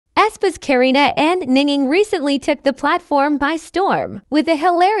Aespa Karina and Ningning recently took the platform by storm with a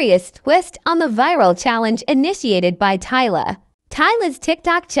hilarious twist on the viral challenge initiated by Tyla. Tyla's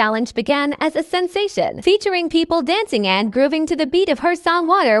TikTok challenge began as a sensation, featuring people dancing and grooving to the beat of her song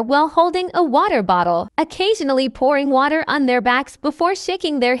Water while holding a water bottle, occasionally pouring water on their backs before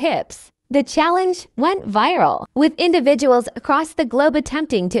shaking their hips. The challenge went viral, with individuals across the globe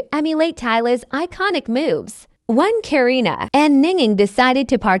attempting to emulate Tyla's iconic moves. When Karina and Ningning decided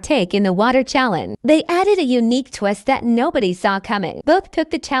to partake in the water challenge, they added a unique twist that nobody saw coming. Both took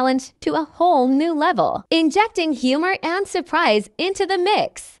the challenge to a whole new level, injecting humor and surprise into the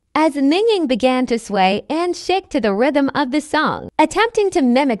mix. As Ningning began to sway and shake to the rhythm of the song, attempting to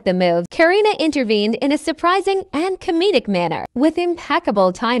mimic the move, Karina intervened in a surprising and comedic manner. With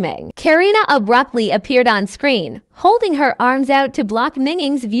impeccable timing, Karina abruptly appeared on screen, holding her arms out to block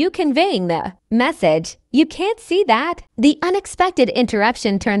Ningning's view, conveying the message, "You can't see that." The unexpected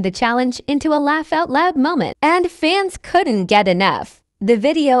interruption turned the challenge into a laugh-out-loud moment, and fans couldn't get enough. The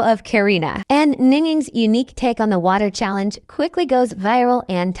video of Karina and Ningning's unique take on the water challenge quickly goes viral,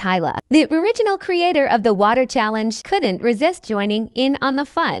 and Tyla, the original creator of the water challenge, couldn't resist joining in on the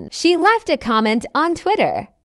fun. She left a comment on Twitter,